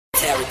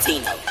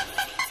Tarantino.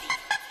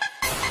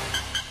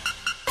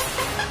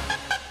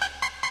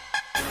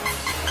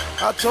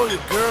 I told your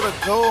girl to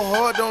go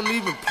hard, don't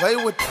even play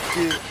with the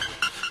dick.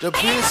 The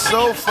bitch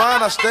so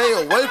fine, I stay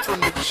away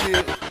from the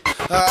chick.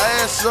 Her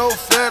ass so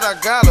fat, I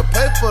gotta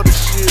pay for the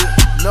shit.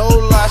 No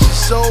lie, she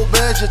so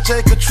bad, you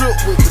take a trip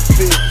with the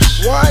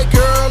bitch. White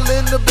girl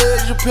in the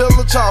bed, you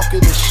pillow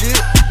talking and shit.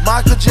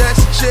 Michael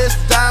Jackson chest,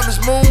 diamonds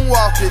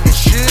moonwalking and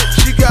shit.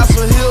 She got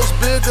some hips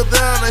bigger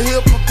than a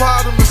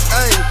hippopotamus,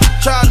 ayy.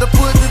 Tried to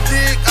put the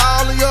dick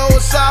all in your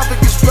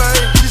esophagus,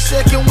 babe. She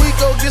said, can we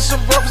go get some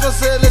breakfast? I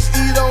said, let's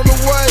eat on the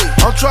way.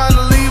 I'm trying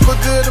to leave a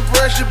good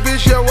impression,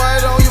 bitch, yeah,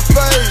 right on your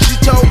face.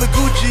 She told me,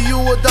 Gucci, you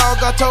a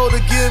dog, I told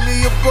her, give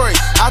me a break.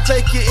 I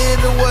take you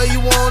anywhere you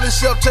want,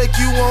 except take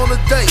you on a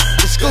date.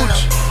 It's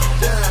Gucci.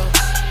 Damn,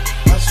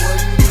 I swear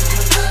you need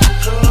to get in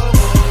trouble.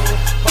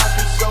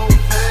 Pocket so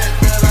fat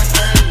that I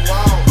can't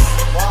walk.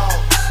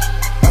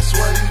 I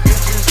swear these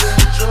bitches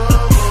in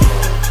trouble.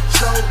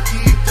 So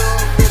geeked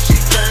up that she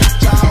can't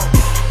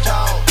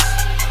talk.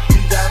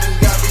 These diamonds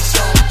got me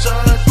so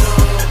turned up.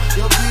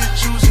 Your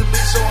bitch using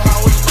me, so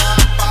how is my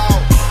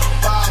fault?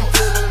 She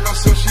feeling up,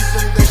 so she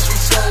think that she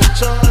so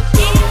turned up.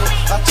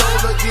 I told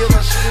her get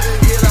her shit and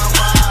get out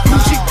my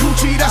house.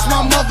 Gucci, that's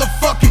my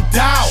motherfucking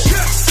dog.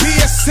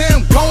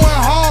 PSM going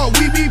hard,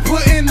 we be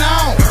putting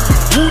on.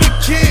 Woo the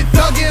kid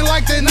thuggin'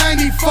 like the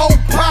 94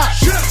 pop.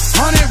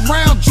 100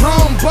 round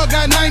drum, but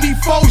got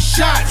 94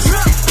 shots.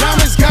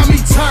 Diamonds got me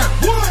turned.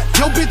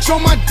 Yo bitch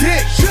on my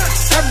dick.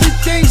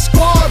 Everything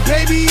squad,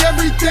 baby,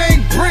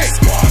 everything brick.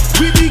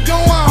 We be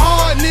going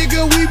hard,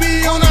 nigga, we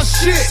be on our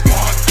shit.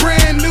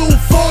 Brand new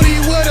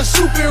 40 with a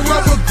super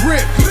rubber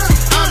grip.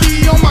 I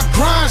be on my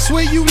grind,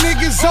 swear you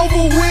niggas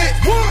over with.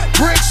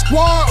 Brick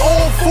squad,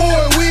 all for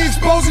it, we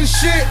exposing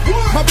shit.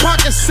 My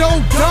pocket's so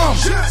dumb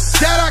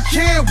that I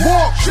can't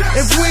walk.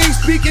 If we ain't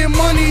speaking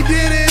money,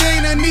 then it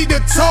ain't a need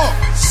to talk.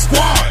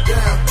 Squad.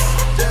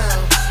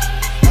 Damn.